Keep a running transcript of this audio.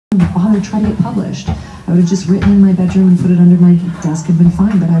I would try to get published. I would have just written in my bedroom and put it under my desk and been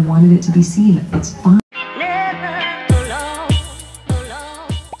fine, but I wanted it to be seen. It's fine.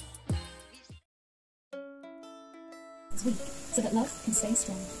 So that love can stay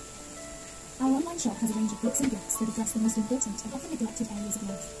strong. Our online shop has a range of books and gifts that address the most important and often neglected areas of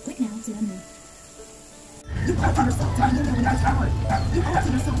life. Click now to learn more. You owe to yourself to be in that power. You owe to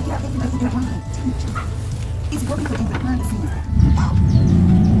yourself to get everything in your mind. It's working for you behind the scenes. Wow.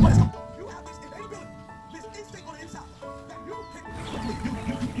 What is it? You have this innate ability, this instinct on the inside that you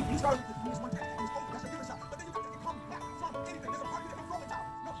start with this one thing, it's over, that's a good shot. But then you can come back from anything. There's a part of you that can throw it out.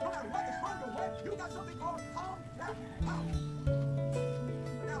 No matter what is thrown your way, you got something called calm back out.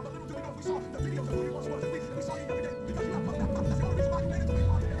 Now, but little do we know, we saw the videos of who you once was, and we saw you every day because you have come back. That's the only reason why you made it to where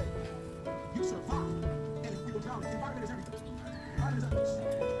you are today. You survived. And we will drown it. Environment is everything. Environment is everything.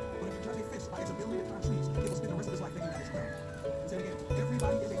 But if you judge a fish by its ability to climb trees, it will spend the rest of its life thinking that it's drowned. Say it again.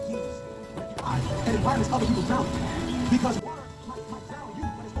 Everybody is a genius. And environments other people drown because water might drown you,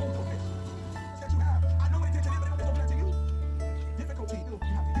 but it's only for fish. That you have. I know what it did to them, but it won't do that to you. Difficulty, you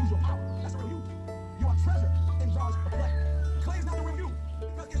have to use your power. That's the real you. You are treasure in jars of clay. Clay is not the real you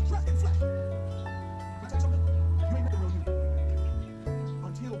because it's dressed in flesh. But tell you something, you ain't the real you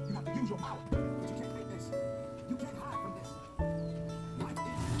until you have to use your power. But you can't take this. You can't hide from this. Life is.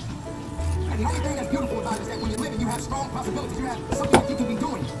 And the only thing that's beautiful about it is that when you're living, you have strong possibilities. You have something that you can be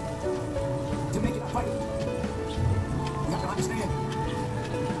doing to make it a fight. You have to understand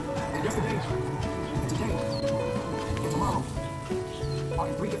that yesterday, and today, and tomorrow are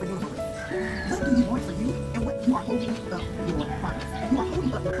in 3 different universes. What do you want for you, and what you are holding up your progress? You are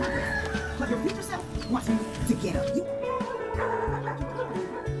holding up your progress. But your future self wants you to get up. You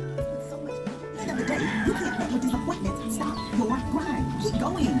so much. At the end of the day, you can't let your disappointment stop your grind. Keep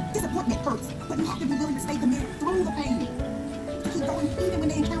going. Disappointment hurts, but you have to be willing to stay committed through the pain. To keep going even when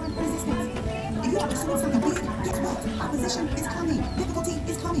they encounter resistance. If you are pursuing something big, guess what? Opposition is coming. Difficulty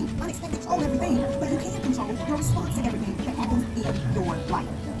is coming. Unexpected. Control everything, but you can't control your response to everything that happens in your life.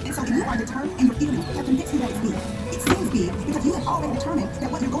 And so if you are determined and your feelings have convinced you that it's big, it seems big because you have already determined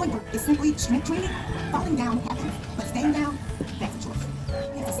that what you're going through is simply strength training. Falling down happens, but staying down, that's a choice.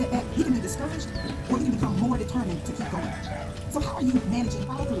 You have to sit back. You can be discouraged, or you can become more determined to keep going. So how are you managing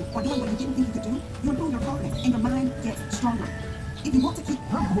follow through or doing what you didn't think you could do? You improve your confidence and your mind gets stronger. If you want to keep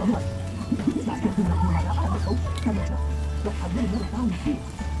I really never found you.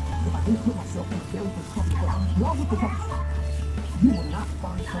 If I didn't put myself in a very uncomfortable place, you will not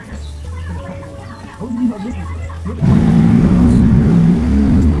find purpose in the company. Those of you who are listening to this, you're the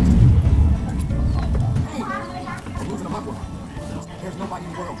hey, I'm losing a buckle. There's nobody in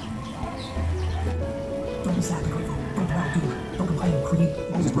the world. Don't be sad, be grateful. Don't dwell, do it. Don't complain, create.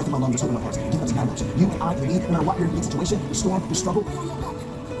 Always breath in my lungs, just open my heart. Give up to God. You and I, no matter what your situation, your storm, your struggle.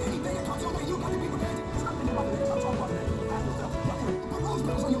 Anything that comes your way, you got to be prepared. Stop thinking about it. Stop talking about it. Ask yourself, put those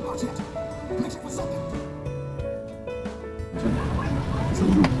bells on your watch yet. Mix it with something.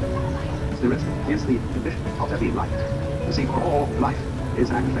 Spirit is the condition of every life. You see, for all life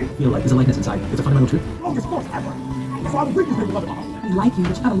is actually. Feel like there's a likeness inside. It's a fundamental truth. Longest force ever. So I would bring you here to love it all. We like you,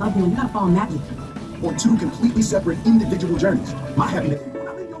 but you gotta love you and you gotta fall madly. On 2 completely separate individual journeys. My happiness.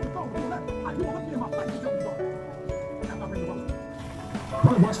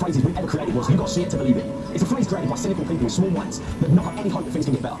 One of the worst phrases we've ever created was, you got to see it to believe it. It's a phrase created by cynical people with small minds that knock up any hope that things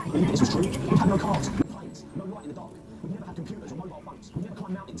can get better. Believe this was true. We've had no cars, no planes, no light in the dark. We've never had computers or mobile phones. We've never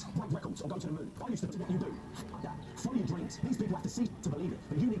climbed mountains, break records, or go to the moon. I used to do what you do. Like that. Follow your dreams. These people have to see it to believe it,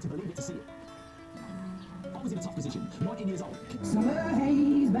 but you need to believe it to see it. I was in a tough position, 19 years old. Summer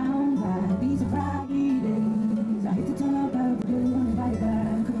haze bound by these Fridays. I hate to talk about the blue uninvited, but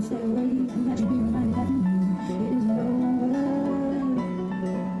I couldn't stay away. I'm glad you be reminded that it isn't over.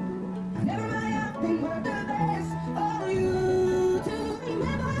 Never mind, I think we're the best for you to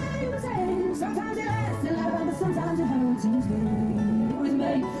remember you say. Sometimes it lasts a love, but sometimes it hurts and stays. With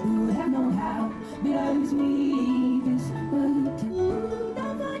me, who have known how bittersweet this would do.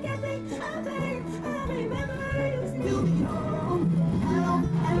 Don't forget me, I think I remember you still be home. Hello,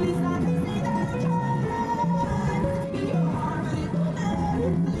 at least I can say that I tried. In your heart, but it won't matter.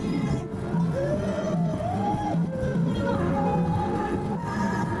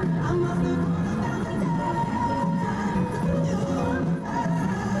 I must have gone a 1,000 times to do you.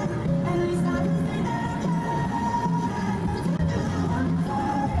 At least I can say that I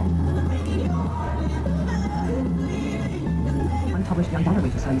tried. Breaking your heart, but it won't matter. Unpublished young daughter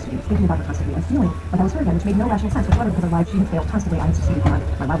waitress I used to be, thinking about her constantly and feeling like I was her again, which made no rational sense whatsoever because our lives, she had failed constantly, I had succeeded,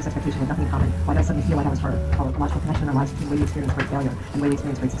 my wildest expectation with nothing in common. Why did I suddenly feel like I was her? Our logical connection in our lives between the way we experience great failure and the way we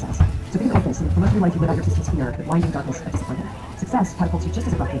experience great success. So think about this, for most of your life you live out your existence here, the blinding darkness of disappointment. success catapults you just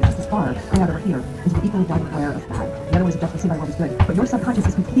as abruptly, just as far, way out over here, into the equally dark glare of bad. The other ways of justifying the world is good, but your subconscious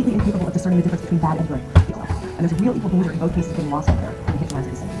is completely incapable of discerning the difference between bad and good. And there's a real equal danger in both cases of getting lost out there when you hit your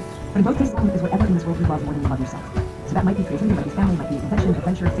eyes. But in both cases, one is whatever in this world you love more than you love yourself. So that might be creativity, might be family, might be invention,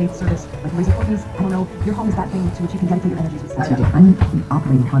 adventure, faith, service, might be raising orphans. I don't know. Your home is that thing to which you can dedicate your energies with. I'm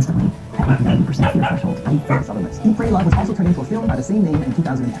operating constantly at like 90% fear threshold. I'm fear supplements. Deep Free Love was also turned into a film by the same name in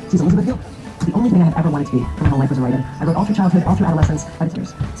 2008. She's Elizabeth Hill. The only thing I had ever wanted to be for my whole life was a writer. I wrote all through childhood, all through adolescence, by the tears.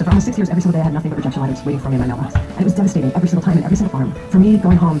 So for almost 6 years, every single day I had nothing but rejection letters waiting for me in my mailbox. And it was devastating every single time in every single farm. For me,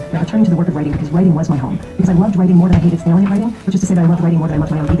 going home meant returning to the work of writing because writing was my home. Because I loved writing more than I hated failing at writing, which is to say that I loved writing more than I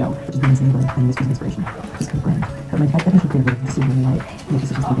loved my own ego, which is being singular and mystery and inspiration. Just kind of grand. But my definition of creativity is seeing my life. And it's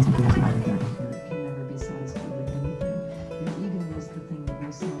just based on curiosity. Can never be satisfied with anything. Your ego is the thing that will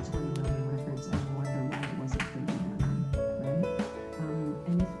sell 20 million records and wonder why it wasn't for you, right?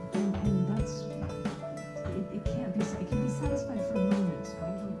 And that's it can't be. It can be satisfied for a moment. I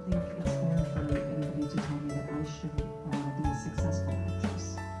don't think it's fair for anybody to tell me that I shouldn't be a successful actress.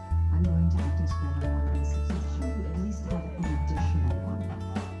 I'm going to acting school and I want to be successful. You at least have an additional one.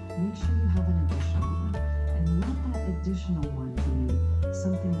 Make sure you have an additional one, and let that additional one be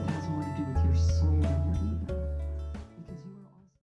something that has more to do with your soul than your ego.